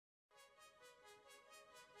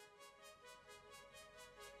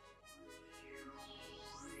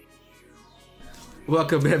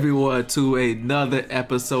Welcome everyone to another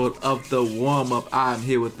episode of the Warm Up. I'm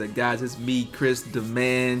here with the guys. It's me, Chris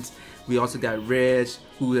Demands. We also got Reg,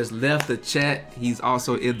 who has left the chat. He's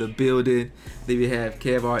also in the building. Then we have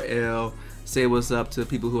Kev RL. Say what's up to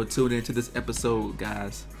people who are tuning into this episode,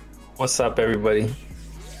 guys. What's up, everybody?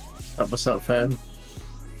 What's up, fam?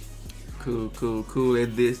 Cool.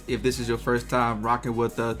 And if this is your first time rocking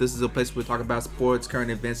with us, this is a place where we talk about sports,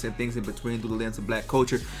 current events, and things in between through the lens of Black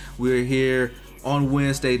culture. We're here on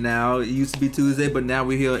Wednesday now. It used to be Tuesday, but now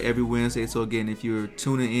we're here every Wednesday. So again, if you're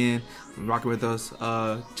tuning in, rocking with us,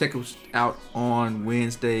 check us out on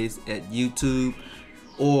Wednesdays at YouTube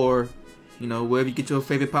or wherever you get your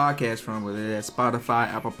favorite podcast from, whether that's Spotify,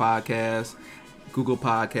 Apple Podcasts, Google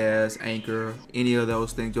Podcasts, Anchor, any of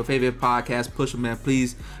those things. Your favorite podcast, push them, man.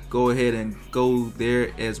 Please go ahead and go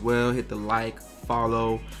there as well. Hit the like,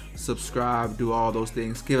 follow, subscribe, do all those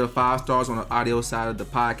things. Give it 5 stars on the audio side of the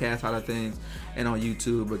podcast side of things, and on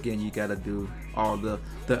YouTube. Again, you gotta do all the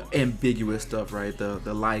ambiguous stuff, right?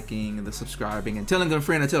 The liking and the subscribing and telling a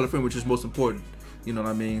friend and tell a friend, which is most important. You know what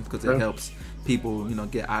I mean? Because it helps people,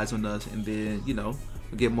 get eyes on us, and then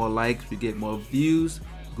we get more likes, we get more views.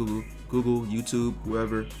 Google, YouTube,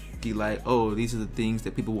 whoever, be like, oh, these are the things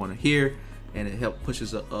that people want to hear, and it helps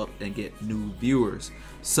pushes us up and get new viewers.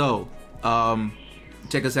 So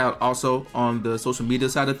check us out also on the social media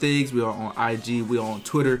side of things. We are on IG, we are on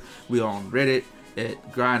Twitter, we are on Reddit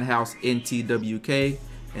at Grindhouse NTWK,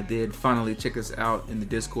 and then finally check us out in the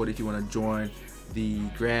Discord if you want to join the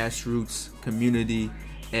grassroots community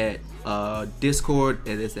at Discord.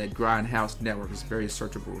 It is at Grindhouse Network. It's very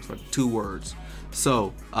searchable. It's like 2 words.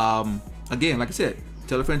 So again, like I said,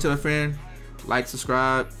 tell a friend, like,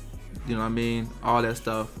 subscribe, all that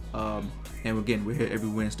stuff. And again, we're here every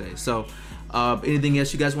Wednesday. So anything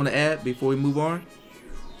else you guys want to add before we move on?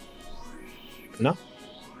 No.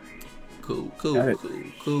 Cool.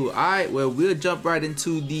 All right, well, we'll jump right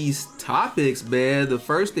into these topics, man. The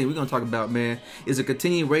first thing we're gonna talk about, man, is a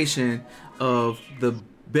continuation of the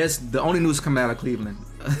only news coming out of Cleveland,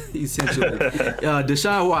 essentially.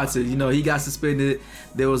 Deshaun Watson, he got suspended.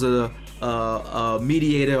 There was a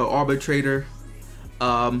mediator or arbitrator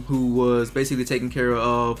who was basically taking care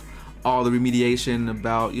of all the remediation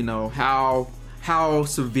about, how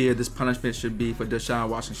severe this punishment should be for Deshaun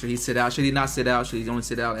Watson. Should he sit out? Should he not sit out? Should he only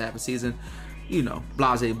sit out half a season? Blah,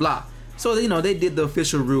 blah, blah. So, they did the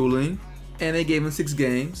official ruling, and they gave him 6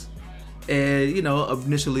 games. And,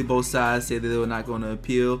 initially both sides said that they were not going to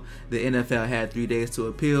appeal. The NFL had 3 days to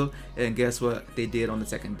appeal. And guess what they did on the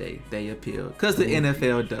second day? They appealed. Because the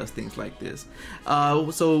NFL does things like this.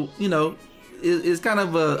 So, it's kind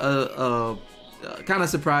of a kind of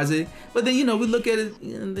surprising. But then, we look at it,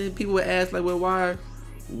 and then people would ask, like, well,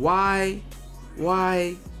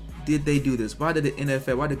 why did they do this? Why did the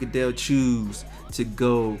NFL, why did Goodell choose to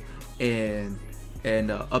go and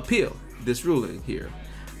appeal this ruling here?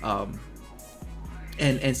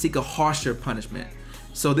 And seek a harsher punishment.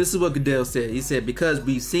 So this is what Goodell said. He said, because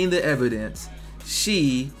we've seen the evidence,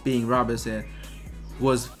 she, being Robinson,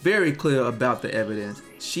 was very clear about the evidence.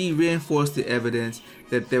 She reinforced the evidence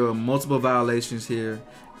that there were multiple violations here,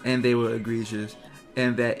 and they were egregious,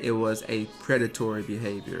 and that it was a predatory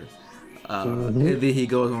behavior. And then he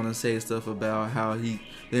goes on to say stuff about how the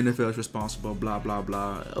NFL is responsible, blah, blah,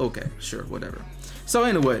 blah. Okay, sure, whatever. So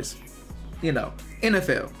anyways,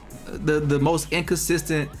 NFL, the most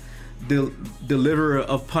inconsistent deliverer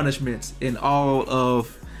of punishments in all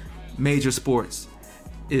of major sports,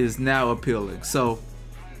 is now appealing. So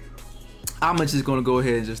I'm just going to go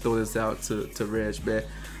ahead and just throw this out to Reg, man.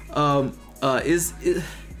 What is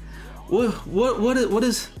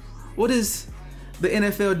the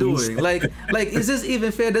NFL doing? Like is this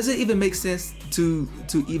even fair? Does it even make sense to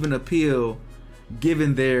even appeal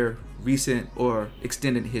given their recent or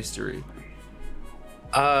extended history?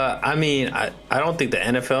 I don't think the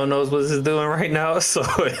NFL knows what this is doing right now, so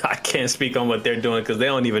I can't speak on what they're doing because they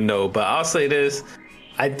don't even know. But I'll say this.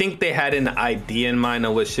 I think they had an idea in mind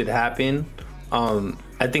of what should happen.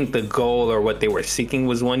 I think the goal or what they were seeking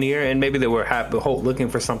was 1 year, and maybe they were looking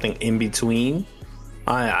for something in between.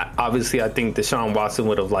 Obviously, I think Deshaun Watson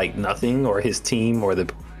would have liked nothing, or his team, or the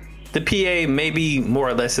PA maybe more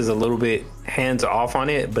or less is a little bit hands off on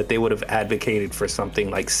it, but they would have advocated for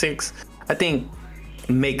something like 6. I think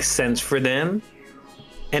makes sense for them,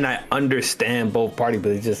 and I understand both parties,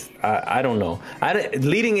 but it just I don't know.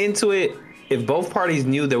 Leading into it, if both parties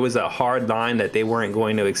knew there was a hard line that they weren't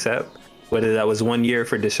going to accept, whether that was 1 year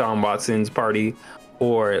for Deshaun Watson's party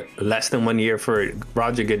or less than 1 year for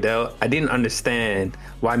Roger Goodell, I didn't understand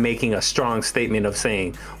why making a strong statement of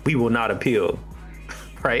saying we will not appeal,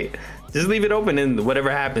 right? Just leave it open, and whatever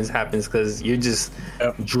happens, because you're just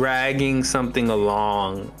dragging something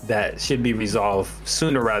along that should be resolved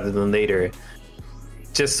sooner rather than later,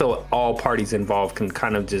 just so all parties involved can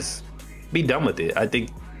kind of just be done with it. I think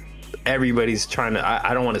everybody's trying to,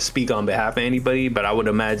 I don't want to speak on behalf of anybody, but I would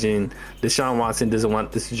imagine Deshaun Watson doesn't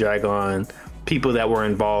want this to drag on. People that were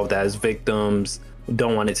involved as victims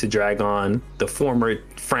don't want it to drag on. The former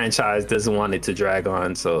franchise doesn't want it to drag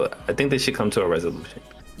on. So I think they should come to a resolution.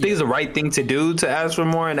 I think it's the right thing to do, to ask for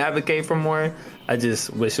more and advocate for more. I just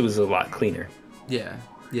wish it was a lot cleaner. Yeah.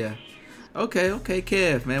 Okay,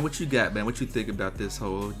 Kev, man, what you got, man? What you think about this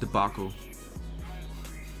whole debacle?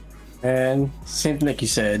 And same thing like you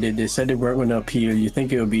said, they said they weren't going to appeal. You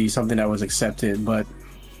think it would be something that was accepted, but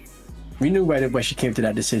we knew right when she came to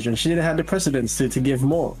that decision, she didn't have the precedence to give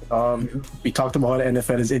more. We talked about how the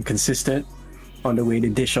NFL is inconsistent on the way they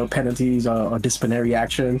dish out penalties or disciplinary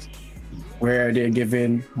actions, where they're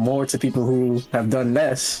giving more to people who have done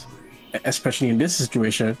less, especially in this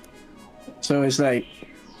situation. So it's like,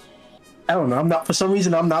 I don't know. For some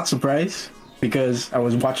reason, I'm not surprised, because I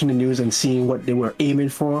was watching the news and seeing what they were aiming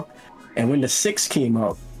for. And when the 6 came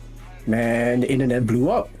out, man, the internet blew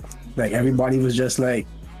up. Like, everybody was just like,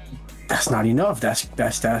 that's not enough. That's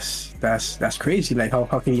crazy. Like,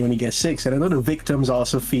 how can you only get 6? And I know the victims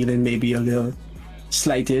also feeling maybe a little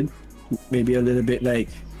slighted, maybe a little bit like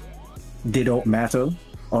they don't matter,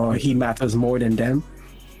 or he matters more than them.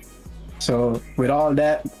 So with all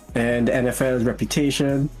that and the NFL's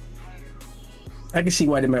reputation, I can see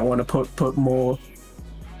why they might want to put more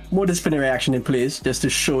disciplinary action in place, just to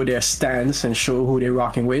show their stance and show who they're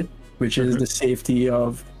rocking with, which is the safety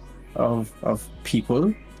of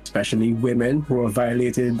people, especially women who are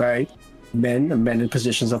violated by men in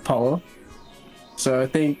positions of power. So I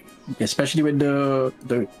think, especially with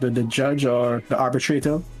the judge or the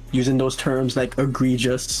arbitrator using those terms like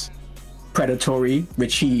egregious, predatory,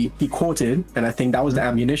 which he quoted, and I think that was the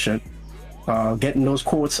ammunition. Getting those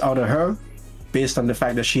quotes out of her, based on the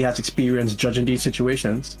fact that she has experience judging these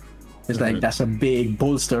situations, it's like, that's a big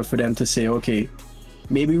bolster for them to say, okay,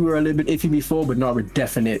 maybe we were a little bit iffy before, but now we're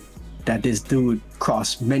definite that this dude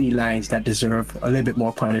crossed many lines that deserve a little bit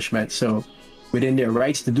more punishment. So within their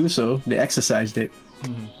rights to do so, they exercised it,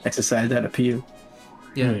 exercised that appeal.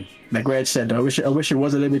 Yeah. Like Reg said, I wish it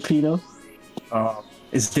was a little bit cleaner.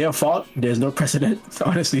 It's their fault. There's no precedent,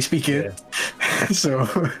 honestly speaking. Yeah. So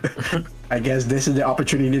I guess this is the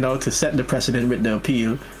opportunity now to set the precedent with the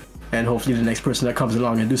appeal, and hopefully the next person that comes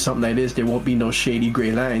along and do something like this, there won't be no shady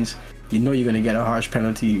gray lines. You know you're gonna get a harsh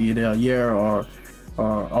penalty, either a year or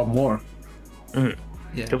more.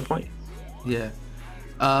 Yeah, good point. Yeah,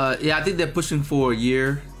 I think they're pushing for a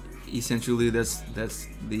year. Essentially, that's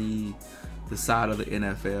the side of the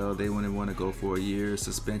NFL. They wouldn't want to go for a year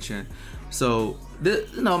suspension. So I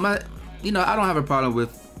don't have a problem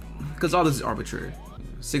with, because all this is arbitrary.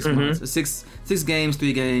 6 months, six games,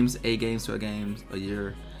 3 games, 8 games, 12 games, a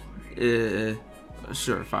year.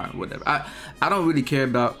 Sure, fine, whatever. I don't really care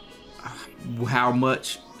about how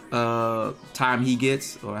much time he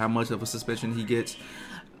gets or how much of a suspension he gets.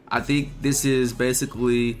 I think this is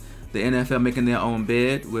basically the NFL making their own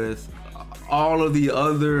bed with all of the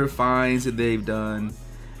other fines that they've done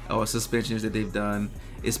or suspensions that they've done,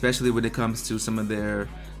 especially when it comes to some of their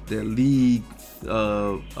league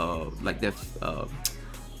like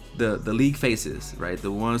the league faces, right?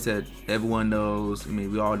 The ones that everyone knows. I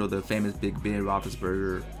mean, we all know the famous Big Ben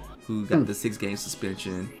Roethlisberger, who got the 6-game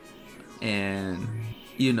suspension, and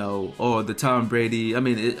or the Tom Brady. I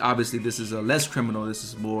mean, obviously this is a less criminal. This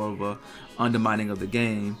is more of a undermining of the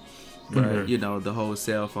game. But the whole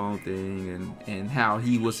cell phone thing and how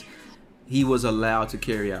he was allowed to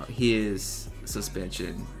carry out his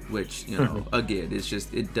suspension, which again,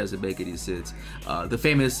 it doesn't make any sense. The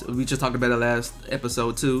famous, we just talked about it last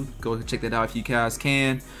episode too. Go check that out if you guys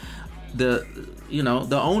can. The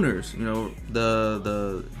owners,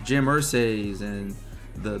 the Jim Irsay's and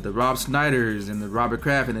the Rob Snyder's and the Robert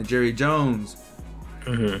Kraft and the Jerry Jones.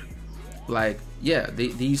 Like, yeah,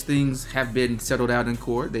 these things have been settled out in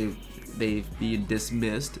court. They've been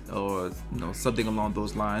dismissed or something along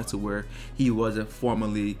those lines, to where he wasn't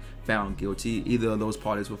formally found guilty. Either of those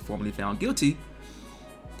parties were formally found guilty,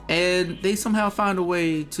 and they somehow find a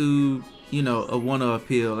way to want to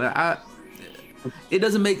appeal. It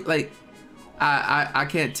doesn't make, like, I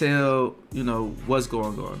can't tell what's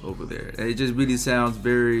going on over there. It just really sounds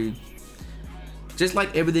very, just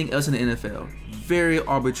like everything else in the NFL, very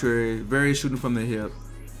arbitrary, very shooting from the hip.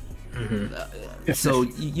 So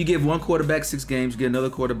you give one quarterback 6 games, you get another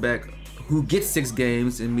quarterback who gets 6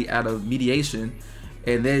 games out of mediation,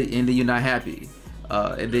 and then you're not happy.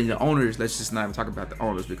 And then the owners, let's just not even talk about the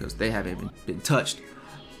owners because they haven't even been touched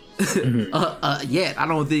yet.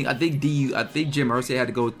 I think Jim Irsay had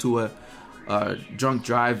to go to a drunk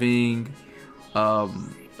driving,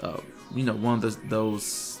 one of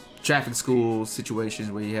those traffic school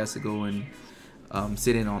situations where he has to go and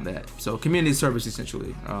sit in on that. So community service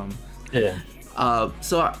essentially.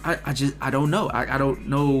 So I don't know. I don't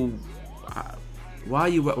know why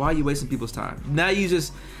are you wasting people's time? Now you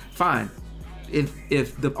just fine.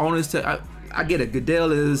 If the owners I get it. Goodell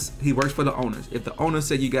he works for the owners. If the owners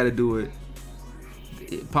said you got to do it,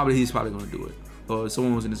 he's probably going to do it. Or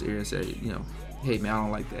someone was in his ear and say, hey man, I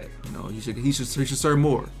don't like that. He should serve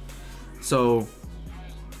more. So,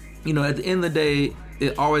 at the end of the day,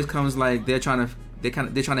 it always comes like they're trying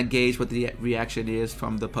to gauge what the reaction is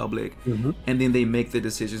from the public, and then they make the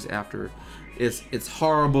decisions after. It's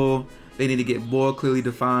horrible. They need to get more clearly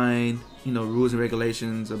defined, rules and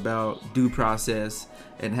regulations about due process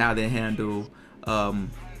and how they handle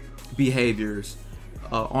behaviors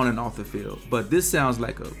on and off the field. But this sounds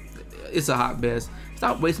like it's a hot mess.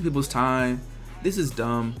 Stop wasting people's time. This is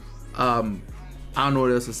dumb. I don't know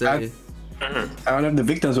what else to say. I don't know if the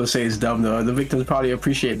victims will say it's dumb though. The victims probably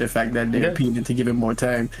appreciate the fact that they're appealing to give it more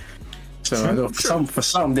time. So I know for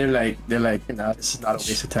some they're like, this is not a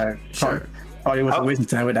waste of time. Sure. Probably was a waste of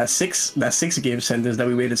time with that six game sentence that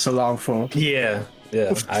we waited so long for. Yeah,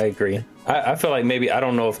 I agree. I feel like maybe, I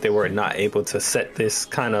don't know if they were not able to set this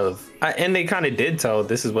kind of, and they kind of did tell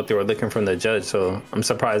this is what they were looking from the judge. So I'm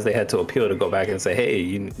surprised they had to appeal to go back and say, hey,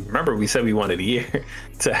 you remember we said we wanted a year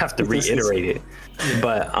to have to reiterate it.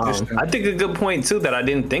 But I think a good point too that I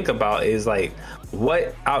didn't think about is like,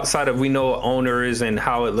 what outside of, we know owners and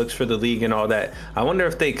how it looks for the league and all that, I wonder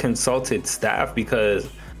if they consulted staff, because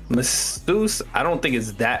Masseuse, I don't think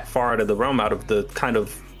is that far out of the realm out of the kind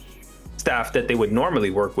of staff that they would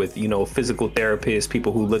normally work with, physical therapists,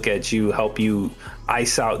 people who look at you, help you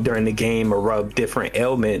ice out during the game or rub different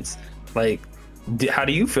ailments. Like, how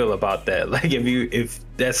do you feel about that? Like, if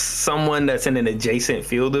that's someone that's in an adjacent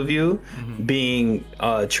field of you being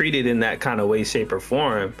treated in that kind of way, shape, or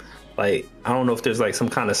form, like, I don't know if there's like some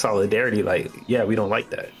kind of solidarity, like, yeah, we don't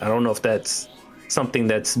like that. I don't know if that's something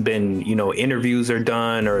that's been, interviews are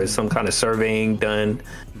done or some kind of surveying done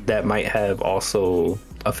that might have also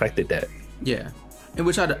affected that. Yeah, in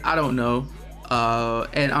which I don't know.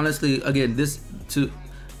 And honestly, again, this, to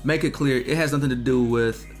make it clear, it has nothing to do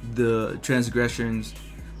with the transgressions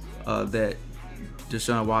that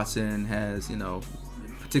Deshaun Watson has,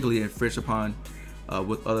 particularly infringed upon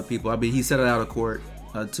with other people. I mean, he said it out of court.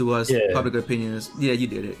 To us, public opinion is, yeah, you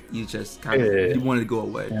did it. You just kind of you wanted to go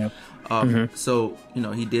away. Yeah. So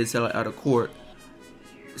he did sell it out of court.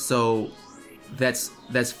 So that's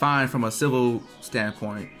fine from a civil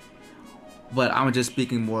standpoint. But I'm just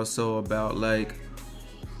speaking more so about, like,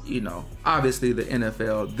 obviously the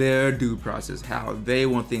NFL, their due process, how they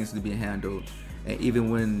want things to be handled, and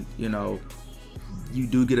even when you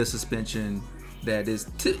do get a suspension that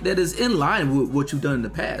is in line with what you've done in the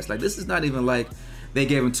past. Like, this is not even like they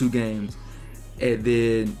gave him 2 games and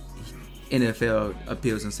then NFL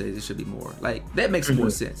appeals and says it should be more. Like, that makes more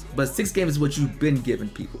sense. But 6 games is what you've been giving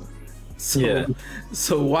people. So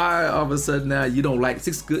why all of a sudden now you don't like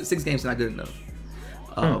 6 games is not good enough?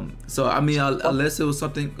 So I mean, unless it was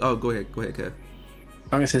something. Oh, go ahead, Kev.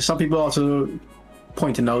 I'm gonna say some people also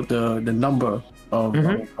pointing out the number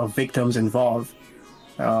of victims involved.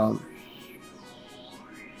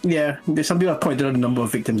 There's some people have pointed out the number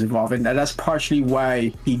of victims involved, and that's partially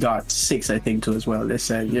why he got 6, I think, too, as well. They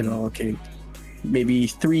said, okay, maybe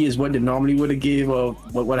 3 is what they normally would have gave, or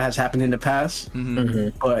what has happened in the past.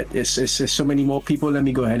 But it's so many more people. Let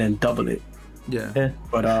me go ahead and double it. Yeah.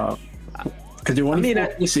 But because the only 4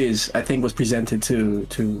 cases I think was presented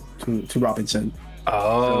to Robinson.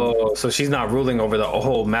 Oh, so she's not ruling over the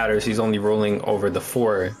whole matter. She's only ruling over the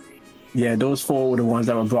 4. Yeah, those 4 were the ones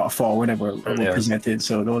that were brought forward whenever were presented.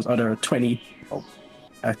 So those other 20,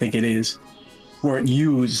 I think it is, weren't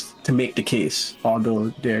used to make the case.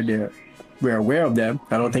 Although we're aware of them,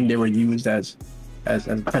 I don't think they were used as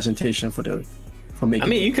a presentation for making. I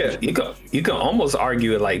mean, you can almost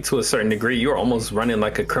argue it, like, to a certain degree. You're almost running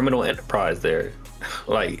like a criminal enterprise there,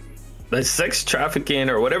 like the sex trafficking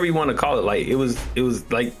or whatever you want to call it. Like, it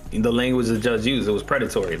was like the language the judge used. It was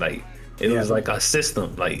predatory. Like. It was like a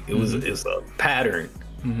system, like it was a pattern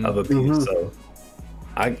of abuse. So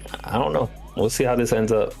I don't know. We'll see how this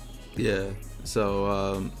ends up. Yeah.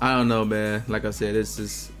 So I don't know, man. Like I said, this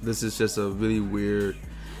is just a really weird.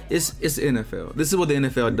 It's the NFL. This is what the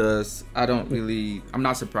NFL does. I'm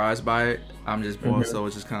not surprised by it. I'm just more so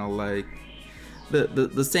just kind of like,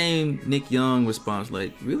 the same Nick Young response.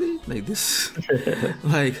 Like, really? Like this?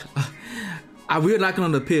 Like, we're knocking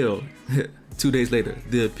on the appeal. 2 days later,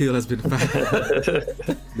 the appeal has been filed.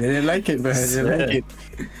 They didn't like it, man. They didn't like it.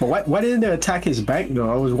 But why didn't they attack his bank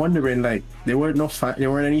though? I was wondering. Like, there weren't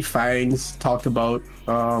any fines talked about.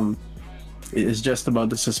 It's just about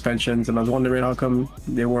the suspensions, and I was wondering how come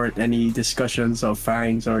there weren't any discussions of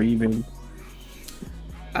fines or even.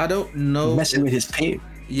 I don't know. Messing with his pay.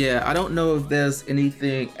 Yeah, I don't know if there's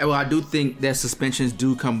anything. Well, I do think that suspensions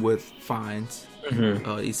do come with fines,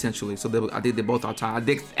 essentially. So I think they both are tied. I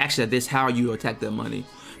think actually that's how you attack that money,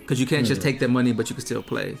 because you can't just take that money, but you can still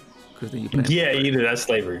play. Because then you play. Yeah, either that's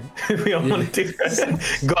slavery. We don't want to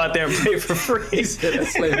go out there and play for free.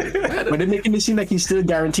 That's slavery. But they're making it seem like he's still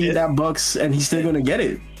guaranteed that bucks, and he's still gonna get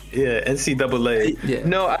it. Yeah, NCAA. Yeah.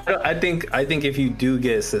 No, I think if you do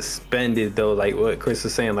get suspended though, like what Chris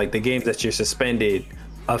was saying, like the games that you're suspended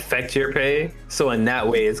affect your pay. So in that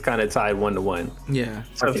way, it's kind of tied 1-to-1. Yeah.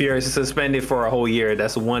 So if you're suspended for a whole year,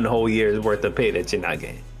 that's 1 whole year's worth of pay that you're not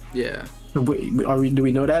getting. Yeah. Do we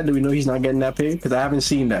know that? Do we know he's not getting that pay? Because I haven't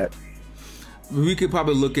seen that. We could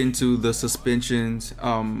probably look into the suspensions,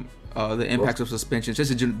 the impacts of suspensions,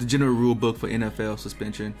 just the general rule book for NFL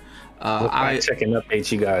suspension. I check and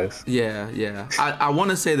update you guys. Yeah. I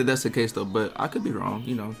want to say that that's the case though, but I could be wrong.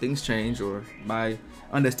 You know, things change, or my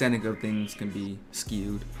understanding of things can be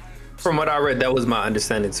skewed. From what I read, that was my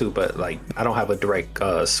understanding too, but like I don't have a direct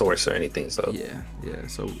source or anything. So yeah.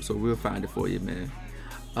 So we'll find it for you, man.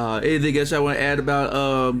 Anything else I want to add about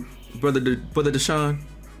brother Deshaun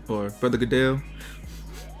or brother Goodell?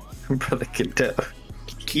 Brother Goodell,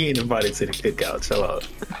 he ain't invited to the cookout. Chill out.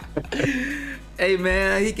 Hey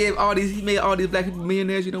man, he made all these black people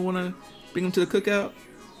millionaires. You don't want to bring them to the cookout?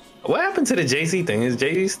 What happened to the Jay-Z thing? Is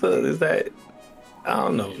Jay-Z still? Is that? I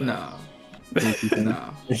don't know. No.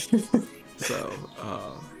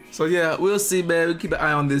 So yeah, we'll see, man. We'll keep an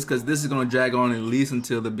eye on this, because this is gonna drag on at least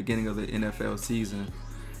until the beginning of the NFL season.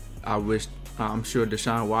 I'm sure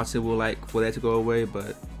Deshaun Watson will like for that to go away,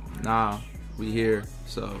 but nah, we here.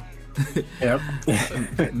 So Yep.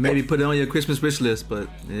 maybe put it on your Christmas wish list, but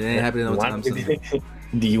it ain't happening no time soon.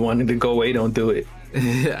 Do you want it to go away? Don't do it.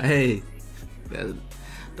 Hey,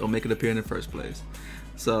 don't make it appear in the first place.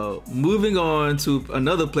 So moving on to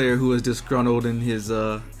another player who was disgruntled in his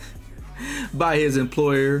by his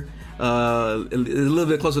employer, a little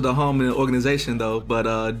bit closer to home in the organization though.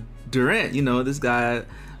 But Durant, you know, this guy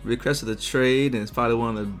requested a trade, and it's probably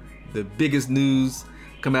one of the biggest news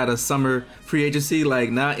come out of summer free agency.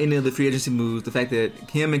 Like, not any of the free agency moves. The fact that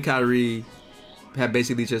him and Kyrie have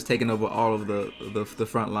basically just taken over all of the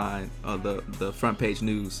front line of the front page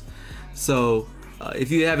news. So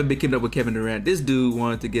if you haven't been keeping up with Kevin Durant, this dude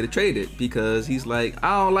wanted to get it traded because he's like,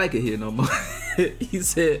 I don't like it here no more. He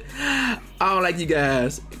said, I don't like you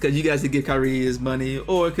guys, because you guys could give Kyrie his money,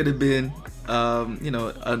 or it could have been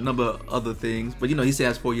a number of other things. But he still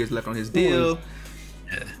has 4 years left on his deal.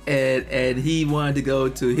 And he wanted to go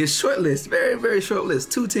to his short list, very, very short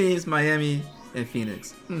list. 2 teams, Miami and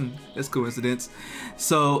Phoenix. That's coincidence.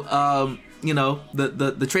 So,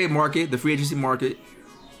 the trade market, the free agency market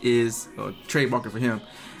trade market for him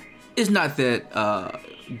is not that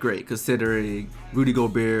great, considering Rudy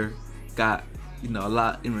Gobert got, a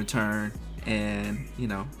lot in return. And,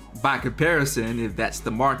 by comparison, if that's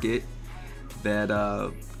the market, that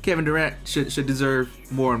Kevin Durant should deserve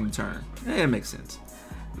more in return. It makes sense.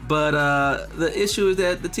 But the issue is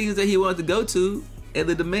that the teams that he wanted to go to and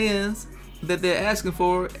the demands that they're asking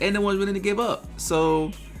for ain't the ones willing to give up.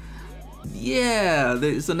 So,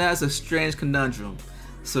 yeah, so now it's a strange conundrum.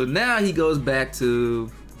 So now he goes back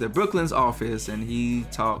to the Brooklyn's office and he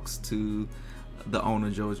talks to the owner,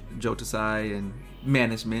 Joe Tsai, and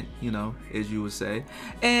management, as you would say.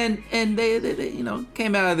 And they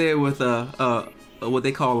came out of there with a what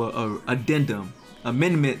they call a addendum,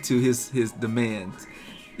 amendment to his demands.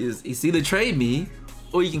 Is either trade me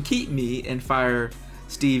or you can keep me and fire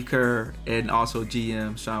Steve Kerr and also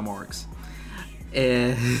GM Sean Marks.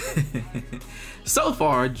 And so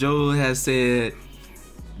far, Joe has said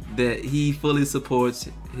that he fully supports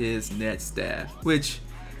his Nets staff, which,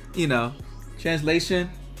 translation,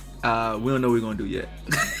 we don't know what we're going to do yet.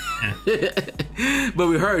 But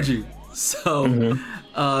we heard you. So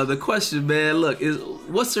the question, man, look, is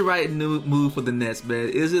what's the right move for the Nets, man?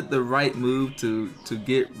 Is it the right move to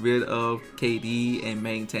get rid of KD and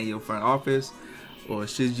maintain your front office? Or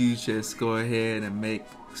should you just go ahead and make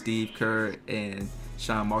Steve Kerr and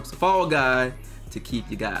Sean Marks the fall guy to keep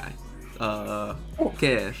your guy?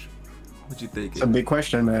 Cash, what you think? It's a big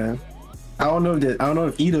question, man. I don't know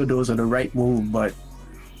if either of those are the right move, but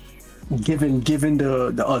given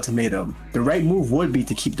the ultimatum, the right move would be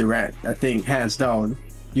to keep Durant. I think hands down,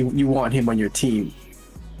 you want him on your team.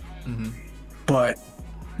 But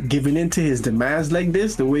giving into his demands like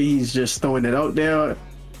this, the way he's just throwing it out there,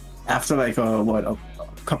 after like a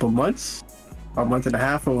couple months, a month and a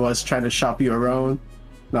half of us trying to shop you around,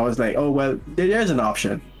 and I was like, oh well, there's an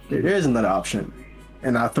option. There's another option,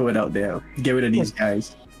 and I'll throw it out there. Get rid of these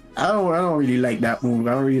guys. I don't really like that move.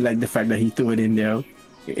 I don't really like the fact that he threw it in there.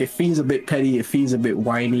 It feels a bit petty. It feels a bit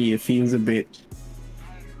whiny. It feels a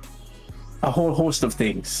whole host of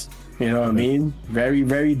things. You know what I mean? Very,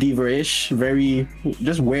 very diva-ish. Very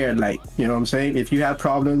just weird. Like, you know what I'm saying? If you have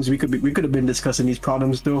problems, we could have been discussing these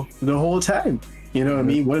problems the whole time. You know what I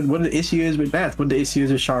mean? What the issue is with Matt? What the issue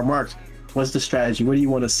is with Sean Marks? What's the strategy? What do you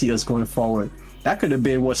want to see us going forward? That could have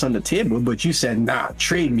been what's on the table, but you said, nah,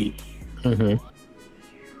 trade me.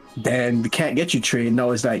 Then we can't get you traded.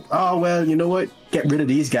 Now it's like, oh, well, you know what? Get rid of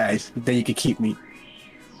these guys. Then you can keep me.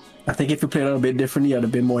 I think if you played a little bit differently, I'd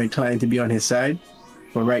have been more inclined to be on his side.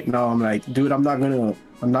 But right now, I'm like, dude, I'm not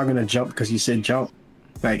gonna jump because you said jump.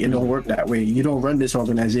 Like, it don't work that way. You don't run this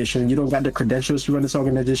organization. You don't got the credentials to run this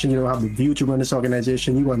organization. You don't have the view to run this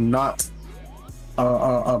organization. You are not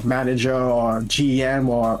a manager or GM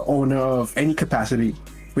or owner of any capacity.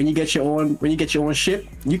 When you get your own ship,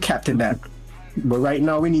 you captain that. But right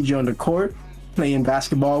now, we need you on the court playing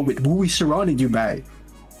basketball with who we surrounded you by,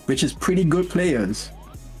 which is pretty good players.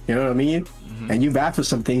 You know what I mean? And you've asked for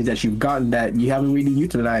some things that you've gotten that you haven't really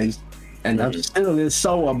utilized. And I'm still a little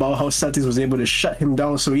sour about how Celtics was able to shut him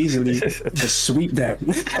down so easily to sweep them.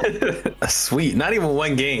 A sweep, not even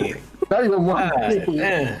one game. Not even one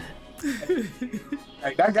game.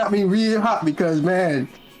 Like, that got me really hot because, man,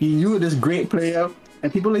 you were this great player.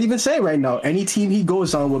 And people are even saying right now, any team he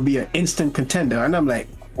goes on will be an instant contender. And I'm like,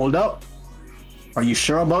 hold up. Are you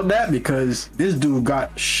sure about that? Because this dude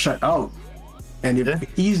got shut out. And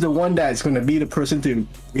if he's the one that's going to be the person to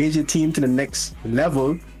raise your team to the next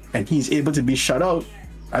level, and he's able to be shut out,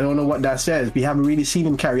 I don't know what that says. We haven't really seen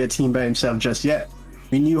him carry a team by himself just yet.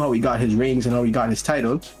 We knew how he got his rings and how he got his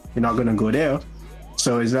titles. We're not going to go there.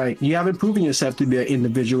 So it's like, you haven't proven yourself to be an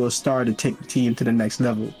individual star to take the team to the next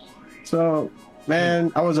level. So,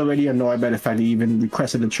 man, I was already annoyed by the fact that he even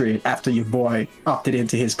requested a trade after your boy opted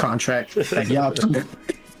into his contract. Like, y'all two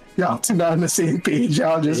not on the same page.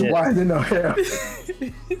 Y'all just winding up here.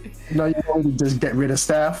 You know, you want to just get rid of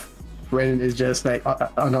staff when it's just like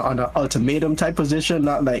on an ultimatum type position,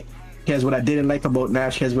 not like, here's what I didn't like about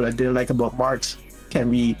Nash, here's what I didn't like about Marks. Can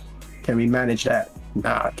we manage that?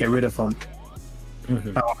 Nah, get rid of them. I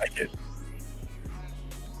don't like it.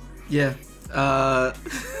 Yeah.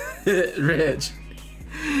 Reg.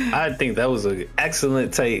 I think that was an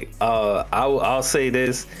excellent take. I'll say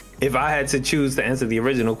this. If I had to choose to answer the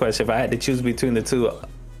original question, if I had to choose between the two,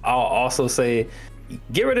 I'll also say,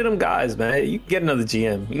 get rid of them guys, man. You can get another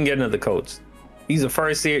GM. You can get another coach. He's a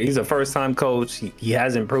first-time coach. He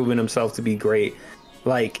hasn't proven himself to be great.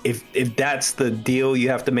 Like, if that's the deal you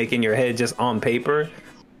have to make in your head just on paper,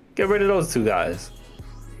 get rid of those two guys.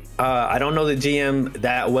 I don't know the GM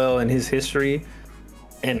that well in his history.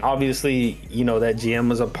 And obviously, you know, that GM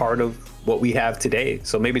was a part of what we have today.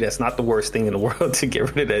 So maybe that's not the worst thing in the world to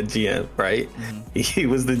get rid of that GM, right? He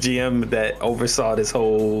was the GM that oversaw this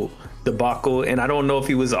whole debacle. And I don't know if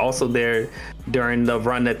he was also there during the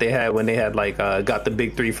run that they had when they had got the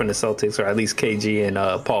big three from the Celtics, or at least KG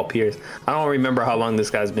and Paul Pierce. I don't remember how long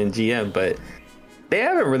this guy's been GM, but they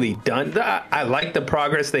haven't really done that. I like the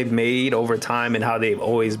progress they've made over time and how they've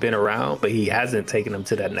always been around, but he hasn't taken them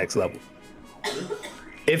to that next level.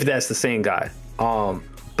 If that's the same guy.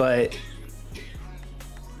 But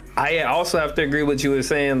I also have to agree with what you were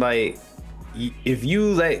saying. Like, if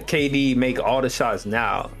you let KD make all the shots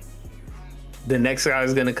now, the next guy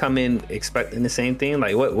is gonna come in expecting the same thing.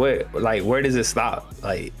 Like, where does it stop?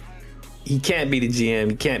 Like, he can't be the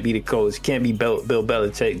GM, he can't be the coach, he can't be Bill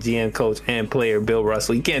Belichick, GM, coach, and player Bill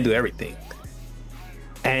Russell. He can't do everything.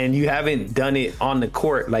 And you haven't done it on the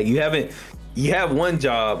court. Like, you have one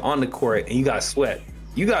job on the court and you got swept.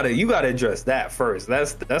 You gotta address that first.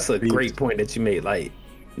 That's a great point that you made. Like,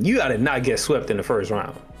 you gotta not get swept in the first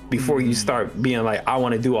round before you start being like, I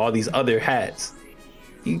want to do all these other hats.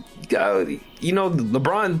 You gotta, you know,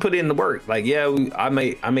 LeBron put in the work. Like, yeah, I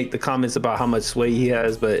make the comments about how much sway he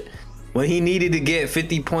has, but when he needed to get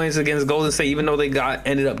 50 points against Golden State, even though they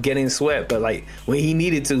ended up getting swept, but like when he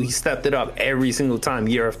needed to, he stepped it up every single time,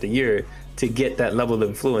 year after year, to get that level of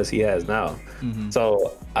influence he has now.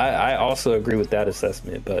 So I also agree with that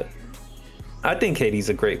assessment, but I think KD's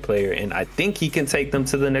a great player and I think he can take them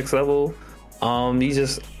to the next level.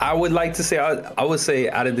 I would like to say, I would say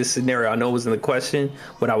out of this scenario, I know it was in the question,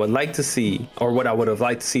 what I would like to see, or what I would have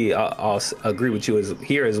liked to see, I'll agree with you is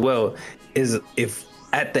here as well, is if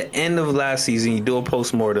at the end of last season, you do a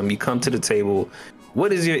postmortem, you come to the table,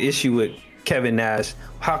 what is your issue with Kevin Nash?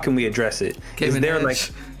 How can we address it? Kevin is there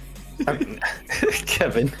Nash.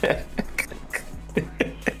 Kevin Nash.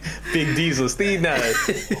 Big Diesel, Steve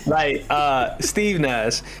Nash. Like, Steve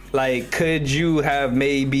Nash, like, could you have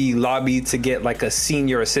maybe lobbied to get like a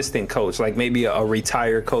senior assistant coach, like maybe a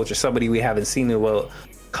retired coach or somebody we haven't seen in a while,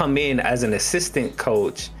 come in as an assistant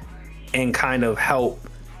coach and kind of help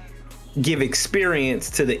give experience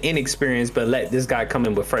to the inexperienced, but let this guy come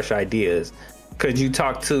in with fresh ideas? Could you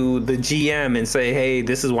talk to the GM and say, hey,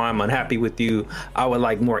 this is why I'm unhappy with you. I would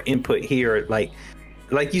like more input here. Like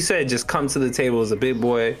you said, just come to the table as a big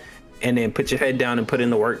boy and then put your head down and put in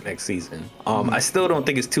the work next season. I still don't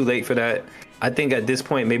think it's too late for that. I think at this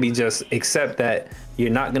point, maybe just accept that you're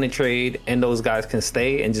not going to trade and those guys can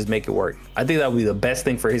stay and just make it work. I think that would be the best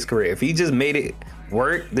thing for his career. If he just made it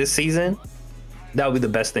work this season, that would be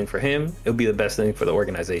the best thing for him. It would be the best thing for the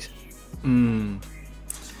organization.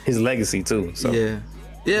 His legacy too. So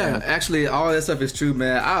yeah. Actually, all that stuff is true,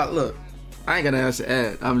 man. I ain't gonna ask to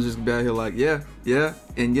add. I'm just out here like, yeah.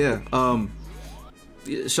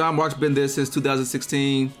 Sean Mark's been there since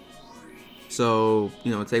 2016. So,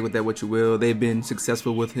 take with that what you will. They've been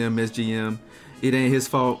successful with him as GM. It ain't his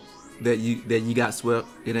fault that you got swept.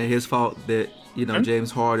 It ain't his fault that, James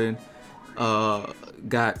Harden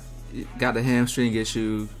got a hamstring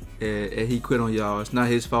issue and he quit on y'all. It's not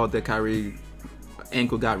his fault that Kyrie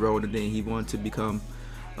ankle got rolled and then he wanted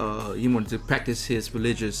to practice his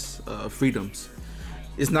religious freedoms.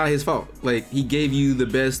 It's not his fault. Like, he gave you the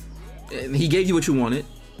best. He gave you what you wanted,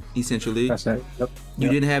 essentially. That's it. Yep. You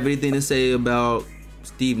didn't have anything to say about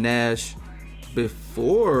Steve Nash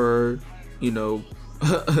before,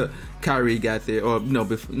 Kyrie got there, or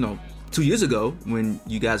 2 years ago when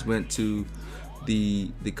you guys went to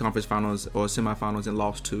the conference finals or semifinals and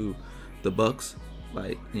lost to the Bucks.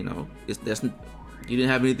 Like, you didn't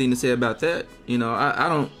have anything to say about that. I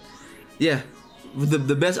don't. Yeah,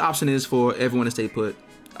 the best option is for everyone to stay put.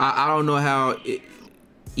 I don't know how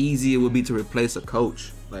easy it would be to replace a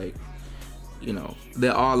coach. Like,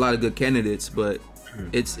 there are a lot of good candidates, but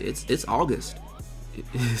it's August.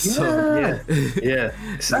 Yeah.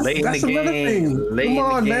 It's late in the that's another game. thing. Late Come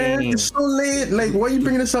on, in the man. game. It's so late. Like, why are you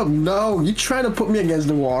bringing this up? No, you're trying to put me against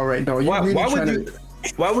the wall right now.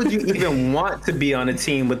 Why would you even want to be on a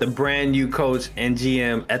team with a brand new coach and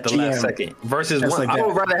GM at the last second versus one? I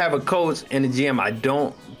would rather have a coach and a GM I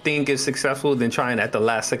don't think is successful than trying at the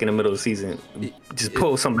last second in the middle of the season just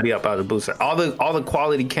pull somebody up out of the booster. All the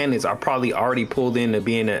quality candidates are probably already pulled into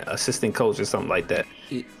being an assistant coach or something like that.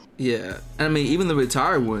 Yeah, I mean, even the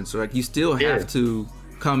retired ones, like, you still have to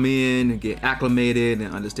come in and get acclimated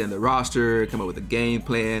and understand the roster, come up with a game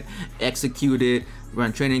plan, execute it,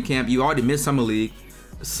 run training camp. You already missed summer league,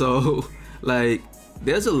 so like,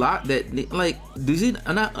 there's a lot that, like, does he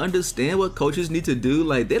not understand what coaches need to do?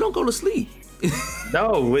 Like, they don't go to sleep.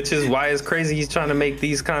 No, which is why it's crazy he's trying to make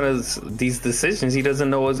these decisions. He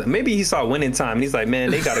doesn't know maybe he saw winning time and he's like,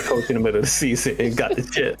 man, they got a coach in the middle of the season and got the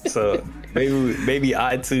chip. So maybe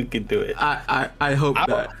I too can do it. I hope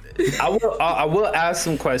not. I will ask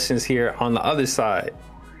some questions here on the other side.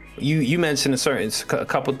 You mentioned a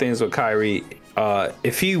couple things with Kyrie.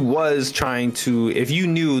 If he was trying to, if you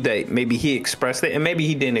knew that maybe he expressed it and maybe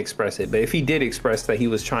he didn't express it, but if he did express that he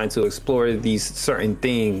was trying to explore these certain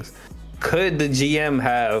things, could the GM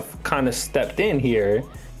have kind of stepped in here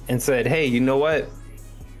and said, hey, you know what?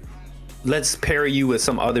 Let's pair you with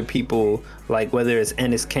some other people, like whether it's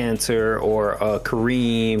Enes Kanter or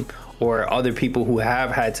Kareem or other people who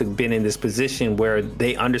have had to been in this position where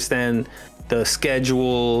they understand the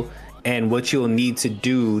schedule and what you'll need to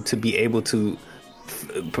do to be able to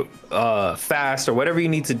fast or whatever you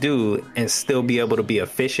need to do and still be able to be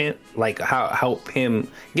efficient. Like, help him,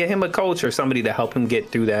 get him a coach or somebody to help him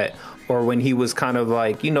get through that. Or when he was kind of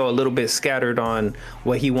like, a little bit scattered on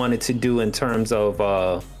what he wanted to do in terms of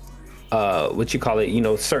what you call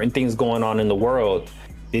it, certain things going on in the world.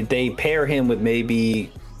 Did they pair him with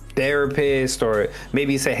maybe therapist, or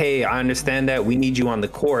maybe say, hey, I understand that we need you on the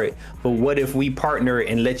court, but what if we partner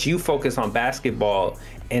and let you focus on basketball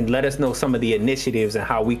and let us know some of the initiatives and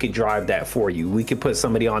how we could drive that for you? We could put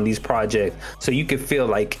somebody on these projects so you could feel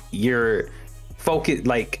like you're focused,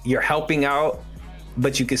 like you're helping out,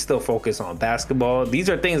 but you can still focus on basketball. These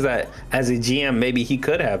are things that as a GM maybe he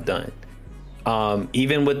could have done.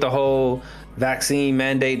 Even with the whole vaccine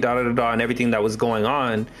mandate, and everything that was going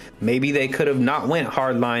on, maybe they could have not went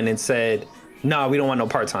hardline and said, no, we don't want no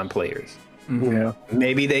part-time players. Yeah.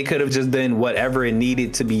 Maybe they could have just done whatever it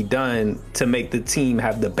needed to be done to make the team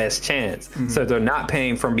have the best chance. So they're not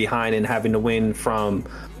paying from behind and having to win from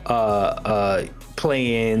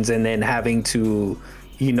play-ins and then having to,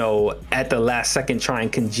 at the last second try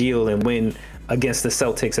and congeal and win against the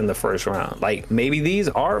Celtics in the first round. Like, maybe these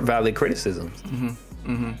are valid criticisms.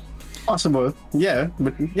 Possible, yeah,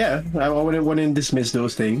 but yeah, I wouldn't dismiss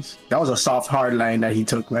those things. That was a soft, hard line that he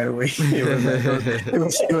took right away. It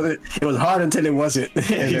was hard until it wasn't.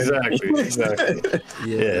 Exactly.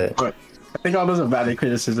 Yeah. But I think all those are valid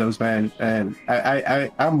criticisms, man. And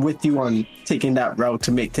I'm with you on taking that route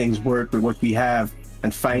to make things work with what we have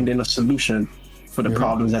and finding a solution for the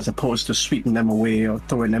problems as opposed to sweeping them away or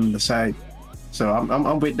throwing them aside. So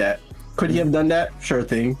I'm with that. Could he have done that? Sure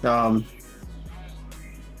thing.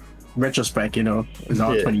 Retrospect, is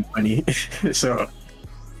all 2020. So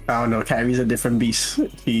I don't know. Kyrie's a different beast.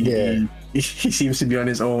 He seems to be on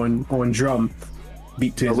his own drum.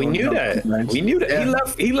 Beat to his we own knew drum that. sometimes. We knew that.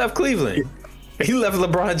 Yeah. He left Cleveland. He left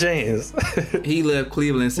LeBron James. He left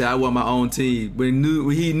Cleveland and said, "I want my own team." When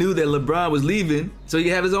he knew that LeBron was leaving, so he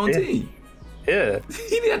could have his own team. Yeah,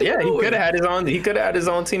 he could have had his own. He could have had his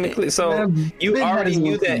own team in Cleveland. So you already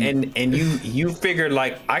knew that, and you figured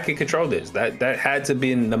like I could control this. That had to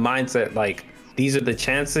be in the mindset. Like, these are the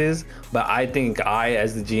chances, but I think I,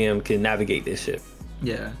 as the GM, can navigate this ship.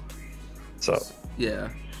 Yeah. So yeah.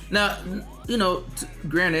 Now,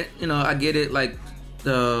 granted, I get it. Like,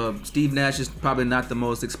 Steve Nash is probably not the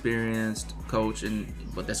most experienced coach,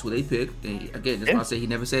 but that's who they picked. And again, that's why I say he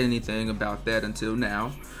never said anything about that until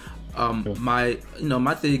now. My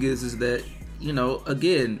thing is that,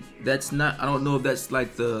 again, that's not, I don't know if that's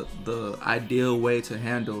like the ideal way to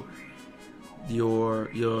handle your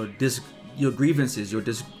grievances, your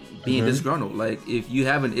being disgruntled. Like, if you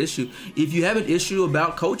have an issue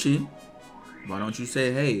about coaching, why don't you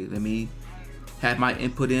say, hey, let me have my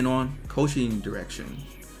input in on coaching direction,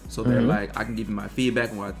 so they're like, I can give you my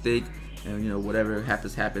feedback on what I think, and whatever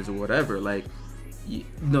happens or whatever. Like,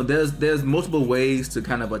 there's multiple ways to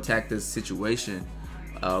kind of attack this situation.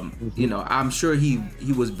 I'm sure he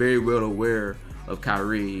was very well aware of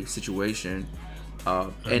Kyrie's situation,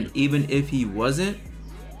 and even if he wasn't,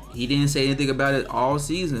 he didn't say anything about it all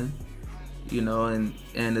season. And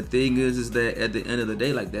the thing is that at the end of the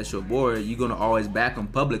day, like, that's your boy. You're gonna always back him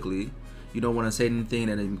publicly. You don't want to say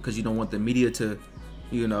anything because you don't want the media to,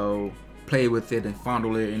 play with it and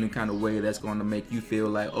fondle it in any kind of way that's going to make you feel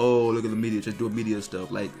like, oh, look at the media, just doing media stuff.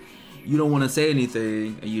 Like, you don't want to say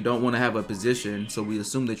anything and you don't want to have a position, so we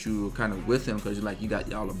assume that you were kind of with him because you got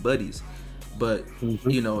y'all are buddies. But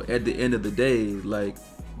at the end of the day, like,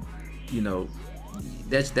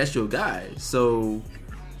 that's your guy. So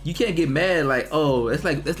you can't get mad like, oh, it's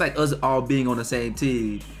like us all being on the same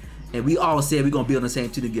team, and we all said we're gonna be on the same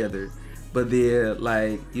team together. But then,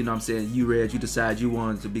 like, you decide you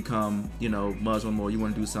want to become, Muslim, or you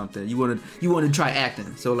want to do something. You want to try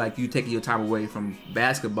acting. So, like, you taking your time away from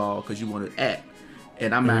basketball because you want to act.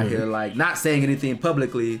 And I'm out here, like, not saying anything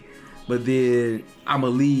publicly, but then I'm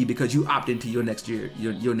going to leave because you opt into your next year,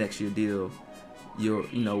 your next year deal,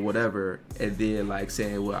 whatever. And then, like,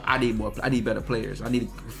 saying, well, I need better players. I need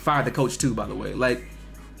to fire the coach too, by the way. Like,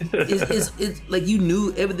 it's like, you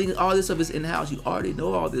knew everything, all this stuff is in house. You already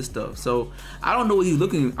know all this stuff. So I don't even know what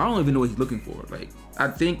he's looking for. Like, I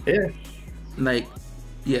think, that's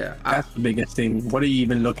the biggest thing. What are you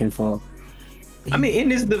even looking for? I mean, in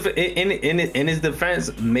his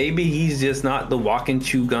defense, maybe he's just not the walk and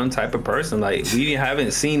chew gum type of person. Like, we haven't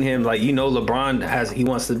seen him. Like, LeBron he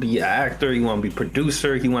wants to be an actor, he want to be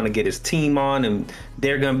producer, he want to get his team on, and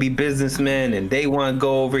they're gonna be businessmen, and they want to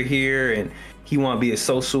go over here, and he want to be a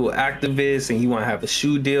social activist, and he want to have a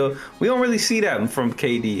shoe deal. We don't really see that from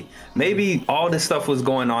KD. Maybe all this stuff was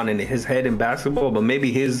going on in his head in basketball, but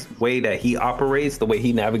maybe his way that he operates, the way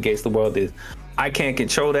he navigates the world is, I can't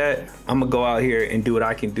control that. I'm gonna go out here and do what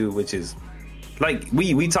I can do, which is, like,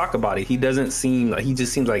 we talk about it. He just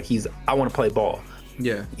seems like I want to play ball.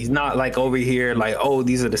 Yeah. He's not like over here like, oh,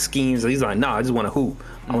 these are the schemes. He's like, nah, I just want to hoop.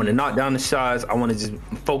 I want to knock down the shots. I want to just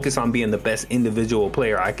focus on being the best individual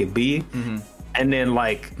player I could be. And then,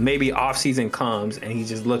 like, maybe off season comes and he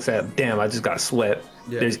just looks at, damn, I just got swept.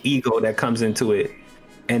 Yeah. There's ego that comes into it.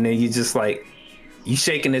 And then you just, like, you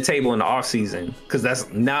shaking the table in the off season, because that's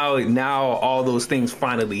now all those things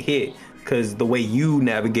finally hit, because the way you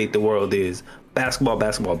navigate the world is basketball.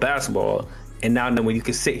 And now when you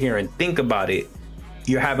can sit here and think about it,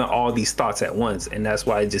 you're having all these thoughts at once, and that's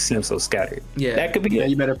why it just seems so scattered. Yeah, that could be it.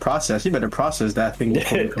 You better process that thing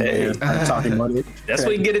before you come here talking about it. That's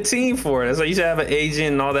what you get a team for. That's why you should have an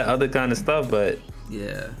agent and all that other kind of stuff. But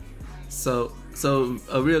yeah, so So,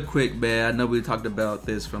 real quick, man. I know we talked about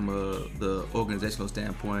this from the organizational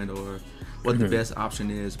standpoint, or what the best option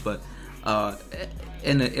is, but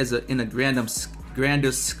in a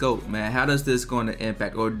grander scope, man, how does this going to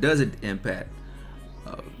impact, or does it impact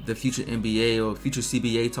the future NBA or future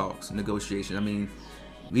CBA talks, negotiation? I mean,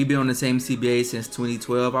 we've been on the same CBA since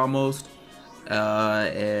 2012 almost,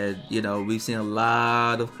 and we've seen a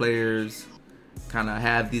lot of players kind of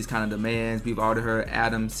have these kind of demands. We've already heard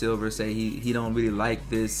Adam Silver say he don't really like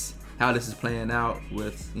this, how this is playing out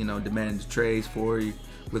with demanding the trades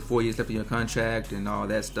with 4 years left in your contract and all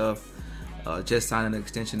that stuff. Just signing an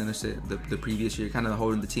extension in the previous year, kind of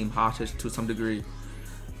holding the team hostage to some degree.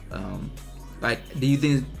 Do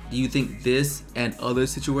you think this and other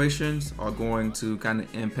situations are going to kind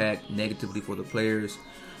of impact negatively for the players'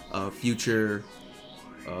 future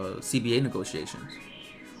CBA negotiations?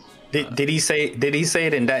 Did he say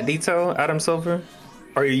it in that detail, Adam Silver?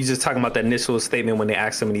 Or are you just talking about the initial statement when they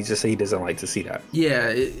asked him and he just said he doesn't like to see that?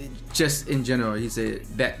 Yeah, just in general, he said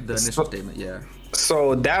that the initial statement, yeah.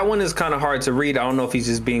 So that one is kind of hard to read. I don't know if he's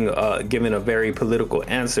just being given a very political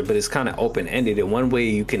answer, but it's kind of open-ended. And one way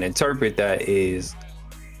you can interpret that is,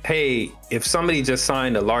 hey, if somebody just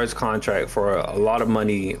signed a large contract for a lot of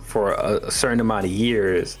money for a certain amount of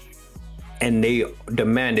years, and they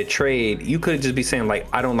demand a trade, you could just be saying, like,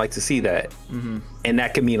 I don't like to see that. Mm-hmm. And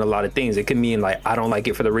that could mean a lot of things. It could mean, like, I don't like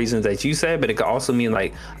it for the reasons that you said, but it could also mean,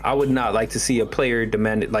 like, I would not like to see a player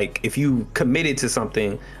demand it. Like, if you committed to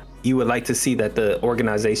something, you would like to see that the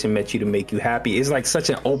organization met you to make you happy. It's like such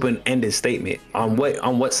an open-ended statement. On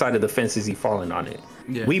what side of the fence is he falling on it?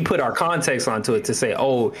 Yeah. We put our context onto it to say,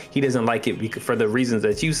 oh, he doesn't like it for the reasons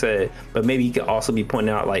that you said, but maybe he could also be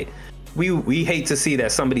pointing out, like, we hate to see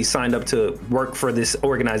that somebody signed up to work for this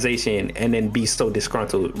organization and then be so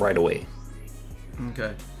disgruntled right away.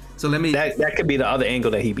 Okay, so let me. That could be the other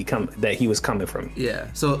angle that he was coming from.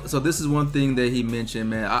 Yeah. So this is one thing that he mentioned,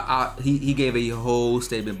 man. He gave a whole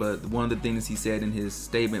statement, but one of the things he said in his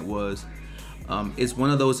statement was, it's one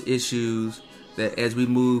of those issues that as we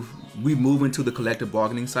move into the collective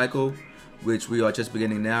bargaining cycle, which we are just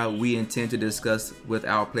beginning now, we intend to discuss with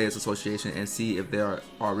our Players Association and see if there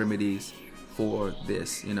are remedies for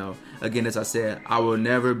this. Again, as I said, it will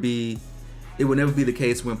never be the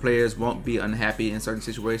case when players won't be unhappy in certain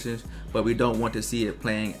situations, but we don't want to see it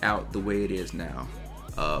playing out the way it is now.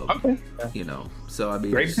 Okay. So I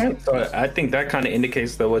mean, great point. So I think that kind of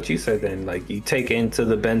indicates that what you said then, like, you take into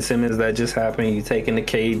the Ben Simmons that just happened, you take into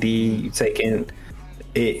KD, you take in.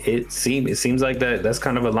 It seems like that's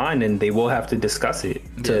kind of a line, and they will have to discuss it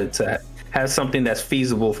to have something that's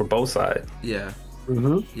feasible for both sides. Yeah.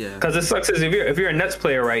 Mm-hmm. Yeah. Because it sucks is if you're a Nets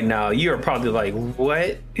player right now, you're probably like,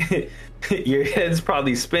 what? Your head's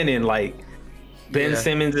probably spinning. Like, Ben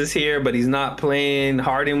Simmons is here, but he's not playing.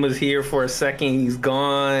 Harden was here for a second, he's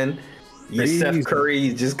gone. Steph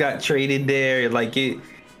Curry just got traded there. Like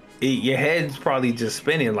your head's probably just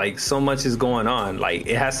spinning. Like, so much is going on. Like,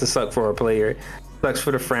 it has to suck for a player. Sucks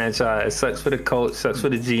for the franchise, sucks for the coach, sucks for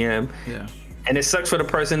the GM. Yeah. And it sucks for the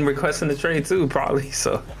person requesting the trade too, probably.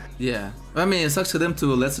 So yeah. I mean, it sucks for them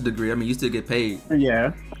to a lesser degree. I mean, you still get paid.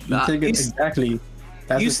 Yeah. Exactly.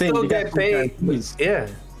 That's you the thing. Still get paid. Yeah.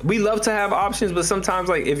 We love to have options, but sometimes,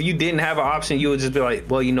 like, if you didn't have an option, you would just be like,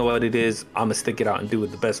 well, you know what it is, I'm gonna stick it out and do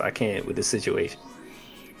it the best I can with the situation.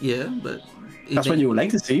 Yeah, but that's what you would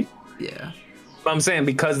like to see. Yeah. But I'm saying,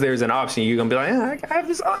 because there's an option, you're gonna be like, yeah, I have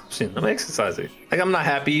this option. I'm gonna exercise it. Like, I'm not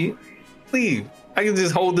happy. Leave. I can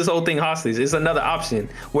just hold this whole thing hostage. It's another option.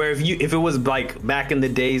 Where if it was like back in the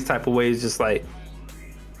days type of way, it's just like,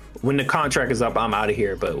 when the contract is up, I'm out of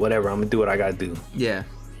here. But whatever, I'm gonna do what I gotta do. Yeah.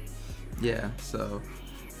 Yeah. So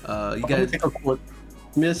you gotta take a quote.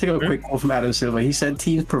 Let's take a quick quote from Adam Silver. He said,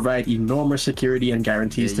 teams provide enormous security and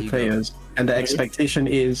guarantees to players, and the expectation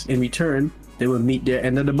is, in return, they will meet their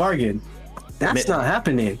end of the bargain. That's not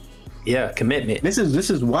happening. Yeah, commitment. This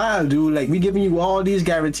is wild, dude. Like, we giving you all these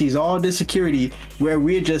guarantees, all this security, where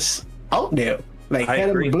we're just out there, like, head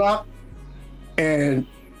of the block, and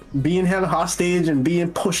being held hostage and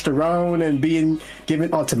being pushed around and being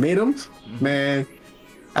given ultimatums. Mm-hmm. Man,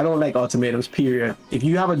 I don't like ultimatums, period. If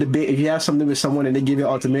you have a debate, if you have something with someone and they give you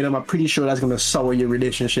an ultimatum, I'm pretty sure that's gonna sour your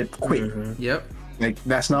relationship quick. Mm-hmm. Yep. Like,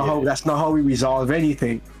 that's not how we resolve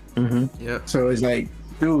anything. Mm-hmm. Yep. So it's like,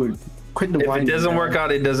 dude, quit the whining. If it doesn't work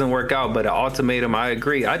out, it doesn't work out. But an ultimatum, I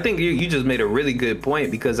agree. I think you just made a really good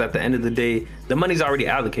point, because at the end of the day, the money's already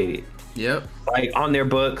allocated. Yep. Like, on their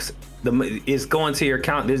books, it's going to your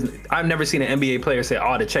account. I've never seen an NBA player say,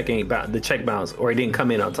 "Oh, the check bounced, or it didn't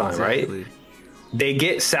come in on time." Exactly. Right? They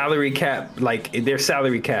get salary capped, like, they're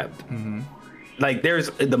salary capped. Mm-hmm. like there's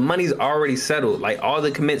the money's already settled. Like all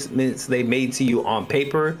the commitments they made to you on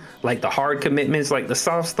paper, like the hard commitments, like the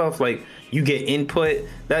soft stuff, like you get input.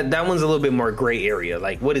 That one's a little bit more gray area.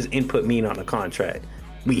 Like what does input mean on a contract?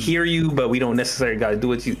 We hear you, but we don't necessarily got to do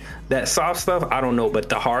what you. That soft stuff, I don't know, but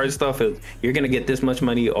the hard stuff is you're gonna get this much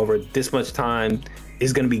money over this much time.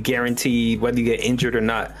 Is gonna be guaranteed whether you get injured or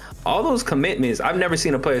not. All those commitments, I've never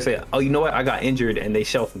seen a player say, "Oh, you know what? I got injured and they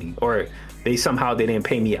shelved me," or they didn't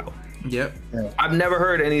pay me out. Yep. I've never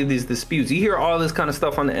heard any of these disputes. You hear all this kind of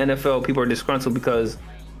stuff on the NFL. People are disgruntled because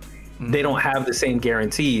they don't have the same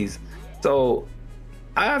guarantees. So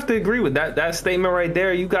I have to agree with that statement right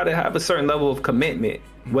there. You got to have a certain level of commitment,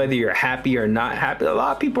 whether you're happy or not happy. A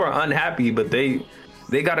lot of people are unhappy, but they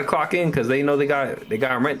got to clock in because they know they got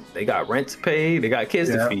rent to pay, they got kids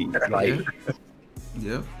to feed. Like,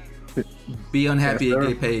 yeah. Be unhappy and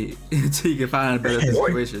get paid until you can find a better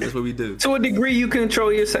situation. That's what we do. To a degree, you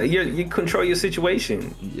control you control your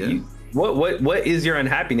situation. Yeah. What is your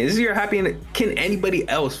unhappiness? Is your happiness? Can anybody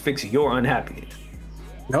else fix your unhappiness?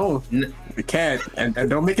 No, we can't. And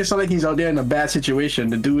don't make it sound like he's out there in a bad situation.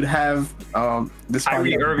 The dude have this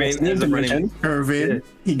Kyrie Irving as a running. Irving. Yeah.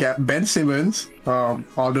 He got Ben Simmons.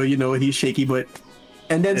 Although he's shaky, but.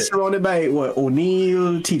 And then surrounded by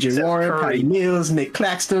O'Neal, TJ Warren, Patty Mills, Nick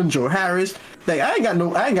Claxton, Joe Harris. Like I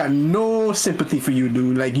ain't got no sympathy for you,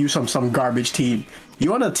 dude. Like you some garbage team.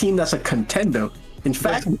 You on a team that's a contender. In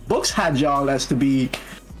fact, books had y'all as to be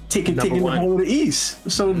taking the whole of the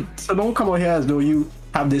East. So don't come out here as though you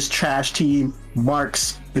have this trash team.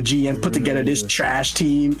 Marks, the GM, put together this trash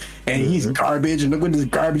team, and he's garbage. And look what this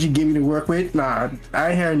garbage he gave me to work with. Nah, I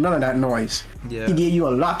ain't hearing none of that noise. Yeah. He gave you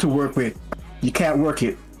a lot to work with. You can't work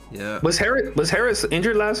it. Yeah. Was Harris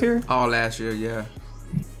injured last year? Oh, last year, yeah.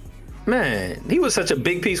 Man, he was such a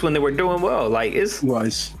big piece when they were doing well. Like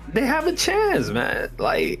they have a chance, man.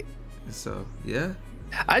 Like so, yeah.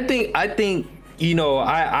 I think I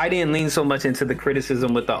didn't lean so much into the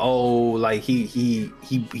criticism with like he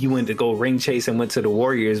went to go ring chase and went to the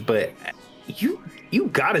Warriors, but you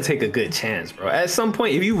got to take a good chance, bro. At some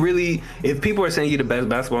point, if people are saying you're the best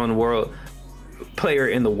basketball player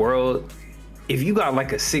in the world, if you got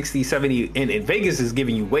like a 60, 70, and Vegas is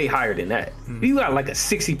giving you way higher than that. If you got like a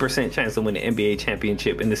 60% chance to win the NBA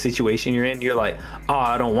championship in the situation you're in, you're like, oh,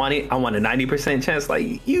 I don't want it. I want a 90% chance.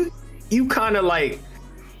 Like you kind of like,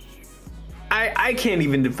 I can't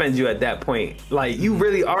even defend you at that point. Like you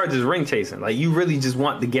really are just ring chasing. Like you really just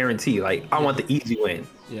want the guarantee. Like I want the easy win.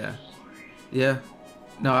 Yeah. Yeah.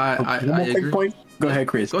 No, I agree. Point. Go ahead,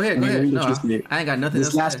 Chris. Go ahead. No, I ain't got nothing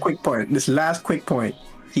This last quick point.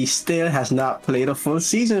 He still has not played a full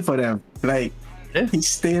season for them. Like, he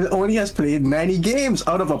still only has played 90 games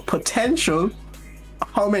out of a potential.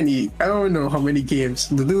 How many? I don't know how many games.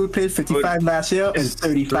 The dude played 55 last year and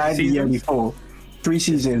 35 the year before. 3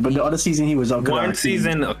 seasons, but the other season he was out. One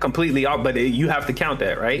season completely off, but you have to count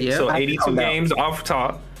that, right? Yeah. So 82 games off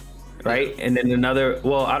top, right? And then another,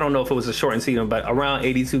 well, I don't know if it was a shortened season, but around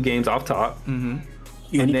 82 games off top. Mm-hmm.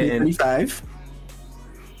 And then 35.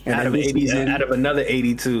 Out of another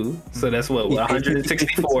 82, so that's what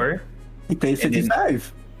 164. He played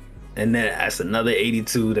 55, and then that's another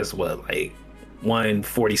 82. That's what, like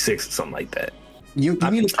 146 or something like that. I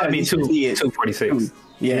mean 246.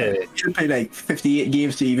 Yeah, you should play like 58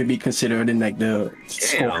 games to even be considered in like the.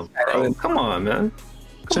 Damn, bro. Come on, man.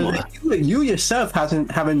 You yourself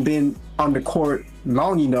haven't been on the court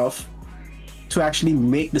long enough to actually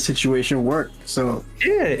make the situation work. So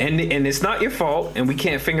yeah, and it's not your fault, and we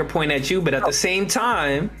can't finger point at you, but at the same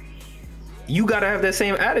time, you gotta have that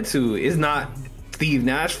same attitude. It's not Steve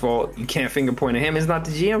Nash's fault. You can't finger point at him. It's not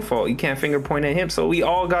the GM fault. You can't finger point at him. So a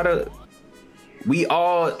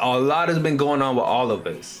lot has been going on with all of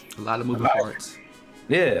us. A lot of moving parts.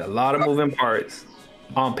 Yeah, a lot of moving parts.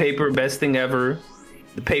 On paper, best thing ever.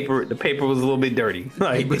 The paper was a little bit dirty.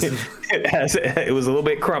 Like it was a little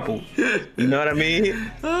bit crumpled. You know what I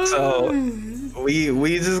mean? So we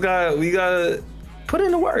gotta put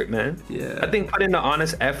in the work, man. Yeah. I think put in the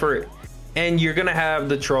honest effort, and you're gonna have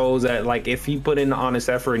the trolls that like if you put in the honest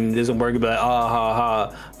effort and it doesn't work, you'll be like ha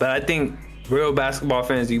ha. But I think real basketball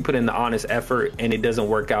fans, you put in the honest effort and it doesn't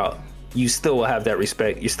work out, you still will have that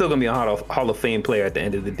respect. You're still gonna be a Hall of Fame player at the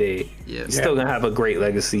end of the day. Yeah. You're still gonna have a great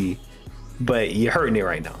legacy. But you're hurting it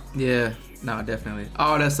right now. Yeah, no, definitely.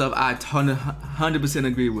 All that stuff I 100%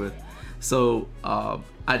 agree with. So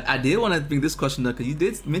I did want to bring this question up because you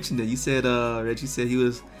did mention that. You said Reggie said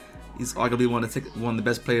he's arguably one of the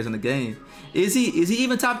best players in the game. Is he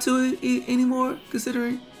even top 2 anymore?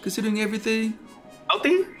 Considering everything.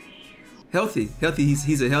 Healthy.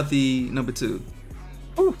 He's a healthy number 2.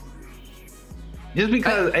 Ooh. Just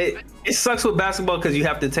because it sucks with basketball because you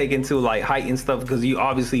have to take into like height and stuff because you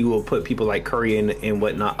obviously will put people like Curry and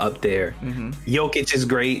whatnot up there. Jokic is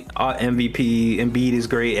great, MVP. Embiid is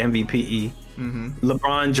great, MVP.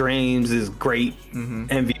 LeBron James is great,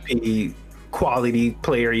 MVP quality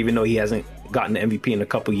player, even though he hasn't gotten the MVP in a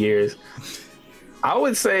couple years. I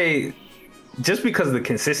would say just because of the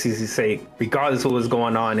consistency's sake, regardless of what's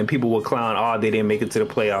going on, and people will clown, oh, they didn't make it to the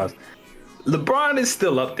playoffs. LeBron is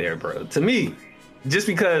still up there, bro. To me, just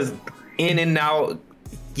because in and out,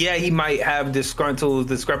 yeah, he might have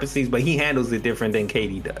discrepancies, but he handles it different than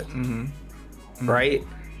KD does, right?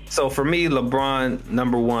 So for me, LeBron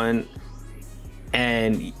number one,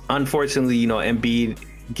 and unfortunately, you know, Embiid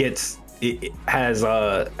has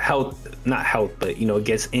not health, but you know,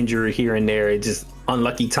 gets injured here and there. It just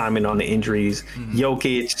unlucky timing on the injuries.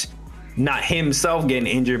 Jokic, not himself getting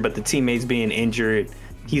injured, but the teammates being injured.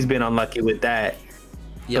 He's been unlucky with that.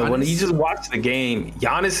 But when you just watch the game,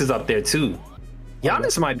 Giannis is up there too.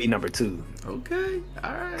 Giannis might be number two. Okay,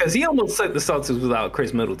 all right. Because he almost took the Celtics without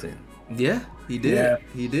Chris Middleton. Yeah, he did. Yeah.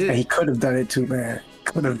 He did. And he could have done it too, man.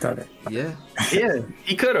 Could have done it. Yeah. Yeah,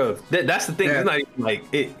 he could have. That's the thing. Yeah. It's not even like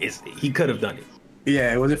he could have done it.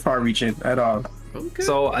 Yeah, it wasn't far-reaching at all. Okay.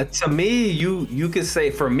 So to me, you could say,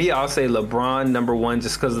 for me, I'll say LeBron number one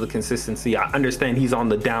just because of the consistency. I understand he's on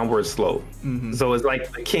the downward slope. So it's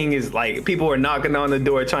like the king is like, people are knocking on the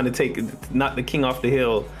door trying to knock the king off the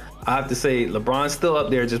hill. I have to say LeBron's still up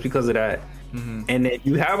there just because of that. And then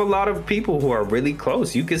you have a lot of people who are really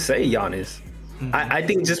close. You could say Giannis. I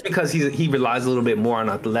think just because he relies a little bit more on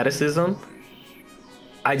athleticism,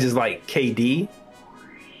 I just like KD.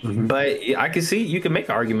 But I can see you can make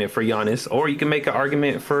an argument for Giannis, or you can make an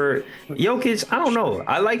argument for Jokic. I don't know.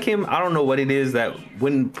 I like him. I don't know what it is that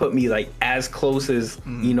wouldn't put me like as close as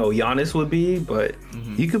you know Giannis would be, but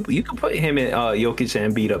you could put him and Jokic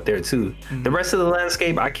and Embiid up there too. The rest of the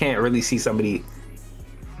landscape, I can't really see somebody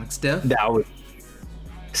like Steph. That would.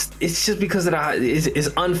 It's just because of that. It's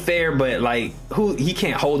unfair, but like he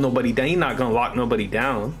can't hold nobody down. He's not gonna lock nobody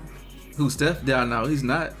down. Who, Steph? Yeah, no, he's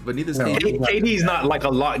not. But neither is KD. KD's not like a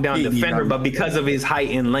lockdown defender, but because of his height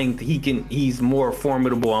and length, he's more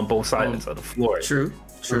formidable on both sides of the floor. True.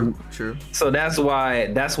 So that's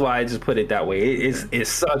why I just put it that way. It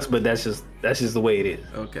sucks, but that's just the way it is.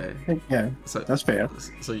 Okay. Yeah. So that's fair.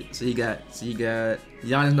 So you got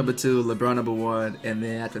Giannis number two, LeBron number one, and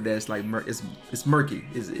then after that it's like it's murky.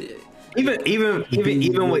 Even with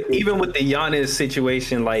the Giannis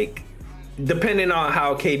situation, like, depending on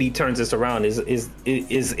how KD turns this around,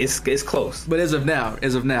 is close. But as of now,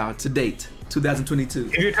 to date, 2022.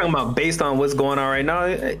 If you're talking about based on what's going on right now,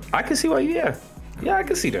 I can see why. Yeah, I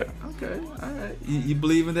can see that. Okay, all right. You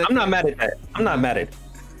believe in that? I'm not mad at that. I'm not mad at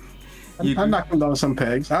it. I'm knocking down some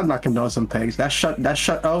pegs. That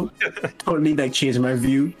shutout totally like changed my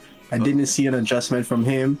view. I didn't see an adjustment from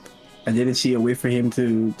him. I didn't see a way for him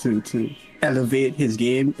to elevate his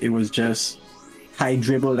game. It was just high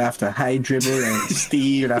dribble after high dribble and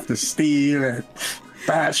steal after steal and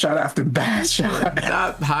bad shot after bad shot.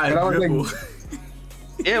 Not high dribble.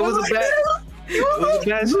 Yeah, it was a bad shot.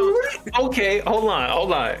 Okay, hold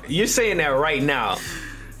on. You're saying that right now,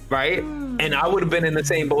 right? And I would have been in the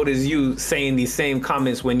same boat as you saying these same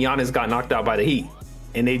comments when Giannis got knocked out by the Heat.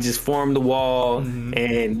 And they just formed the wall,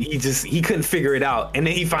 and he couldn't figure it out. And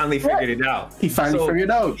then he finally figured it out. Figured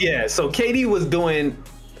it out. Yeah, so KD was doing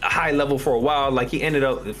a high level for a while. Like, he ended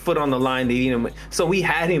up foot on the line. So we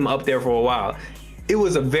had him up there for a while. It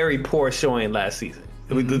was a very poor showing last season.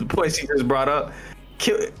 The points you just brought up,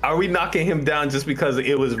 are we knocking him down just because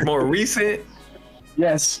it was more recent?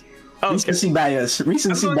 Yes. Okay. Recency bias.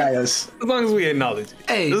 As long as we acknowledge it.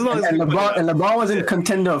 Hey, LeBron was in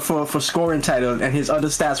contender for scoring title, and his other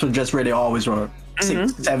stats were just where they always were.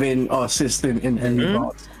 6, 7 assists in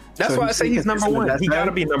rebounds. That's why I say he's number one. He got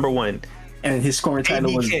to be number one. And his scoring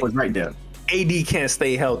title was right there. AD can't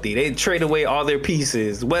stay healthy. They trade away all their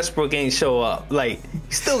pieces. Westbrook ain't show up. Like,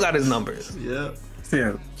 he still got his numbers. Yeah.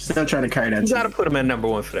 Still trying to carry that. You got to put him at number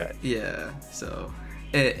one for that. Yeah. So.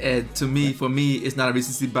 And for me, it's not a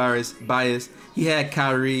recency bias. He had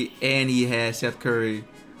Kyrie and he had Seth Curry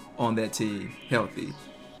on that team healthy.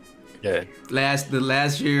 Yeah. The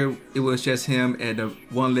last year, it was just him and the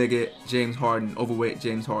one-legged James Harden, overweight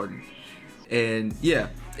James Harden. And yeah,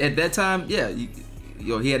 at that time, yeah,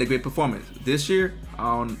 he had a great performance. This year,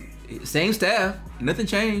 same staff, nothing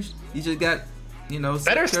changed. He just got,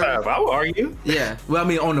 better staff. I would argue. Yeah. Well, I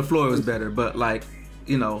mean, on the floor it was better, but like,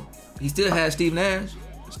 he still has Steve Nash,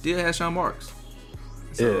 still has Sean Marks.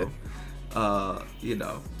 So, so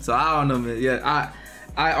I don't know, man. Yeah,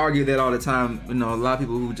 I argue that all the time. A lot of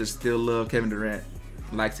people who just still love Kevin Durant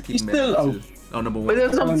like to keep him at number two. number one. But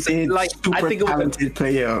that's what I'm Talented, saying. Like, super I think it was talented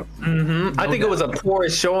player. I think it was a poor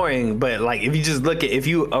showing, but like if you just look at if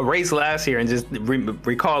you erase last year and just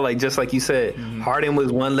recall like just like you said, Harden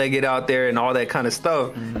was one-legged out there and all that kind of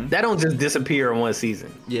stuff. That don't just disappear in one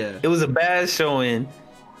season. Yeah. It was a bad showing,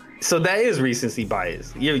 so that is recency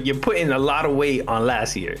bias. You're putting a lot of weight on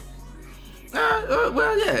last year.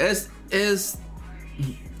 Well, yeah.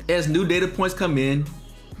 As new data points come in,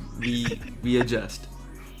 we adjust.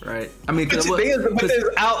 Right. I mean, But there's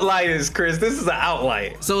outliers, Chris. This is an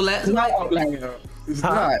outlier. so last It's not outlier. It's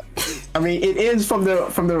not. I mean, it is from the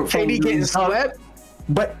KD getting swept.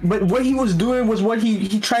 But what he was doing was what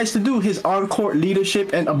he tries to do. His on-court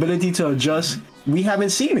leadership and ability to adjust. We haven't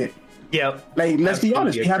seen it. Yep. Like, let's be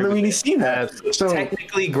honest, we haven't really seen that. So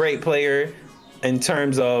Technically great player in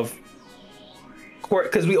terms of court,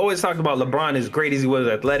 because we always talk about LeBron as great as he was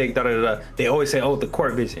athletic, they always say, oh, the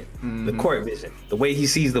court vision, the way he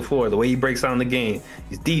sees the floor, the way he breaks down the game,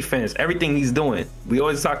 his defense, everything he's doing. We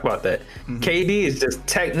always talk about that. KD is just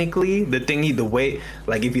technically the way,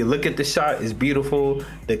 like if you look at the shot, it's beautiful,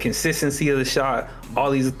 the consistency of the shot,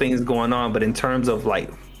 all these things going on, but in terms of like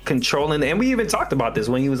controlling, and we even talked about this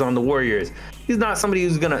when he was on the Warriors, he's not somebody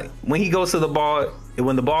who's gonna, when he goes to the ball,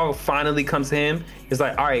 when the ball finally comes to him, it's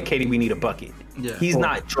like, all right, KD, we need a bucket. Yeah. He's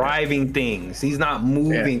not driving things. He's not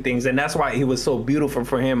moving things. And that's why it was so beautiful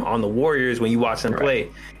for him on the Warriors when you watch him play.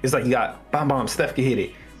 It's like you got bomb, Steph can hit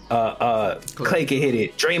it. Clay can hit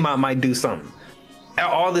it. Draymond might do something.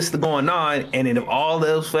 All this going on, and then if all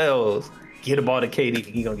those fails, get a ball to KD,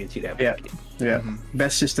 he gonna get you that bucket.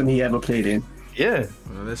 best system he ever played in. Yeah.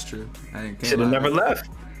 Well, that's true. Should have never left.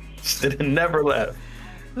 Should have never left.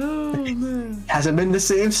 Oh man. Hasn't been the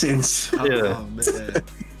same since. Yeah. Oh, man.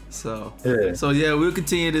 So we'll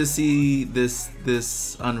continue to see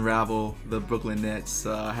this unravel the Brooklyn Nets,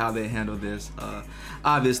 how they handle this.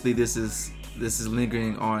 Obviously, this is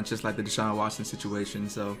lingering on just like the Deshaun Watson situation.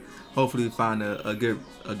 So hopefully we find a good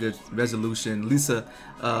resolution, at least a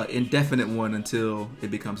indefinite one until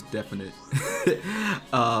it becomes definite.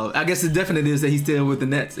 I guess the definite is that he's still with the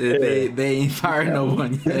Nets. They ain't firing no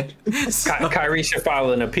one yet. So. Kyrie should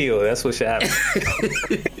file an appeal. That's what should happen.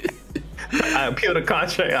 I appeal the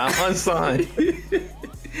contract. I'm unsigned.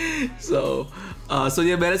 So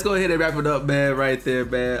yeah, man, let's go ahead and wrap it up, man, right there,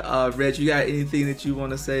 man. Reg, you got anything that you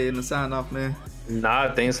want to say in the sign off, man?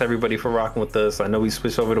 Nah, thanks everybody for rocking with us. I know we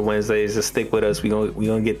switched over to Wednesdays. Just stick with us. We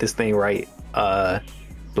gonna get this thing right.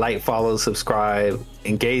 Like, follow, subscribe,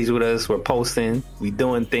 engage with us. We're posting. We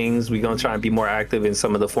doing things. We gonna try and be more active in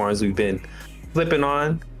some of the forums we've been flipping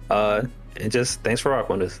on. And just thanks for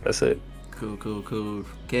rocking with us. That's it. Cool.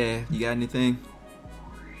 Okay, you got anything?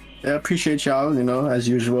 Yeah, appreciate y'all, as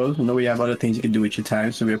usual. We have other things you can do with your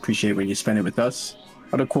time, so we appreciate when you spend it with us.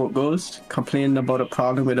 How the quote goes, complaining about a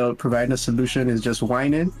problem without providing a solution is just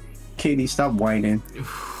whining. Katie, stop whining.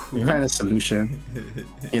 Find a solution.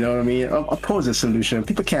 You know what I mean? Oppose a solution.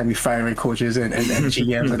 People can't be firing coaches and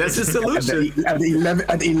GMs. That's a solution. At the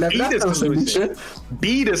 11, that's a solution.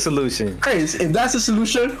 Be the solution. Chris, if that's a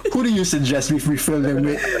solution, who do you suggest we fill them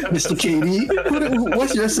with, Mr. KD?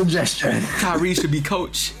 What's your suggestion? Kyrie should be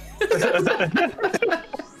coach. Don't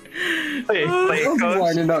be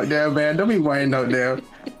whining out there, man. Don't be whining out there.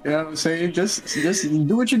 You know what I'm saying? Just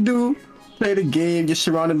do what you do. Play the game. You're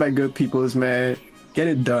surrounded by good peoples, man. Get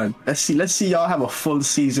it done. Let's see y'all have a full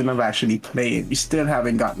season of actually playing. You still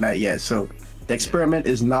haven't gotten that yet, so the experiment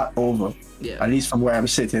is not over. Yeah. At least from where I'm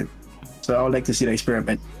sitting. So I would like to see the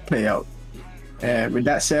experiment play out. And with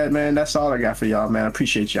that said, man, that's all I got for y'all, man. I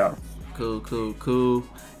appreciate y'all. Cool.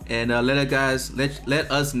 And let us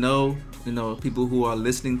know, people who are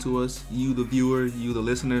listening to us, you the viewer, you the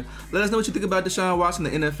listener. Let us know what you think about Deshaun Watson,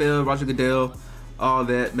 the NFL, Roger Goodell, all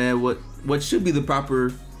that, man. What should be the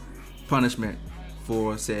proper punishment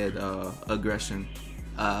for said aggression?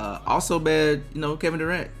 Also, man, Kevin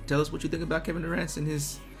Durant. Tell us what you think about Kevin Durant and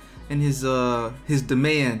his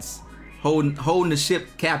demands, holding the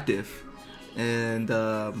ship captive, and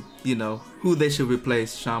who they should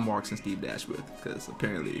replace Sean Marks and Steve Nash with, because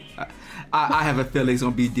apparently I have a feeling it's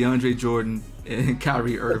gonna be DeAndre Jordan and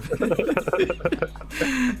Kyrie Irving.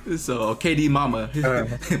 So KD mama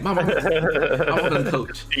gonna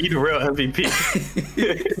coach. You the real MVP.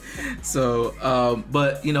 So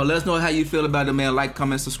but let us know how you feel about it, man. Like,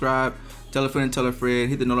 comment, subscribe, tell a friend,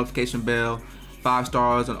 hit the notification bell, 5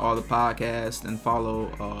 stars on all the podcasts, and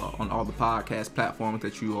follow on all the podcast platforms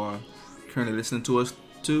that you are currently listening to us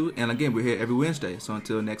to. And again, we're here every Wednesday, so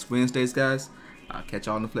until next Wednesdays, guys, I'll catch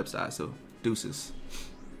y'all on the flip side. So deuces.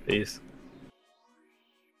 Peace.